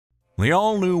The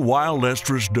all-new Wild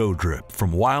Estrus Doe Drip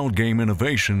from Wildgame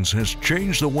Innovations has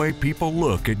changed the way people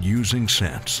look at using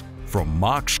scents. From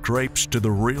mock scrapes to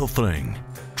the real thing,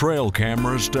 trail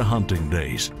cameras to hunting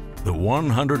days, the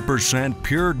 100%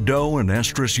 pure doe and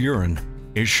estrus urine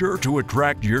is sure to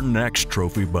attract your next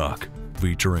trophy buck.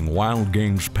 Featuring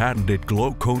Wildgame's patented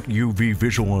Glo-Cote UV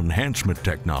visual enhancement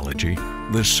technology,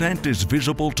 the scent is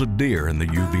visible to deer in the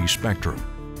UV spectrum,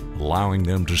 allowing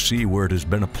them to see where it has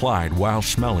been applied while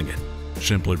smelling it.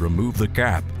 Simply remove the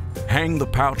cap, hang the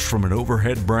pouch from an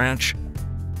overhead branch,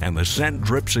 and the scent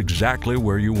drips exactly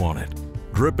where you want it.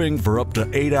 Dripping for up to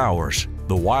 8 hours,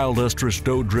 the Wild Estrus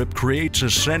Doe Drip creates a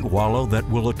scent wallow that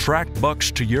will attract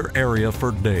bucks to your area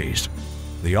for days.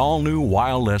 The all-new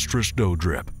Wild Estrus Doe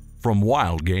Drip from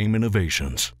Wildgame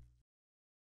Innovations.